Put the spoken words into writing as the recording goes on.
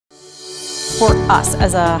For us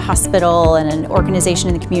as a hospital and an organization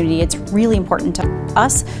in the community, it's really important to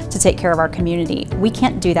us to take care of our community. We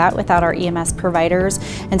can't do that without our EMS providers,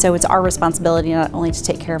 and so it's our responsibility not only to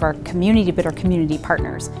take care of our community, but our community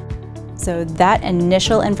partners. So that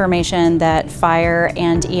initial information that fire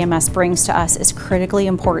and EMS brings to us is critically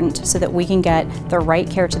important so that we can get the right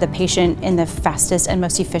care to the patient in the fastest and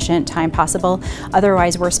most efficient time possible.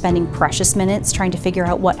 Otherwise, we're spending precious minutes trying to figure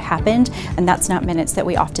out what happened, and that's not minutes that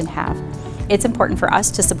we often have. It's important for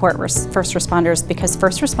us to support first responders because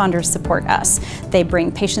first responders support us. They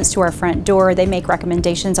bring patients to our front door, they make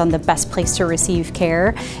recommendations on the best place to receive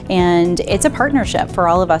care, and it's a partnership for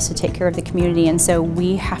all of us to take care of the community, and so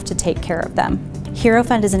we have to take care of them. Hero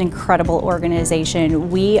Fund is an incredible organization.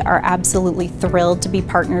 We are absolutely thrilled to be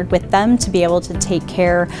partnered with them to be able to take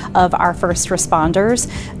care of our first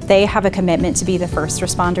responders. They have a commitment to be the first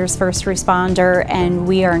responder's first responder, and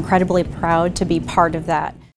we are incredibly proud to be part of that.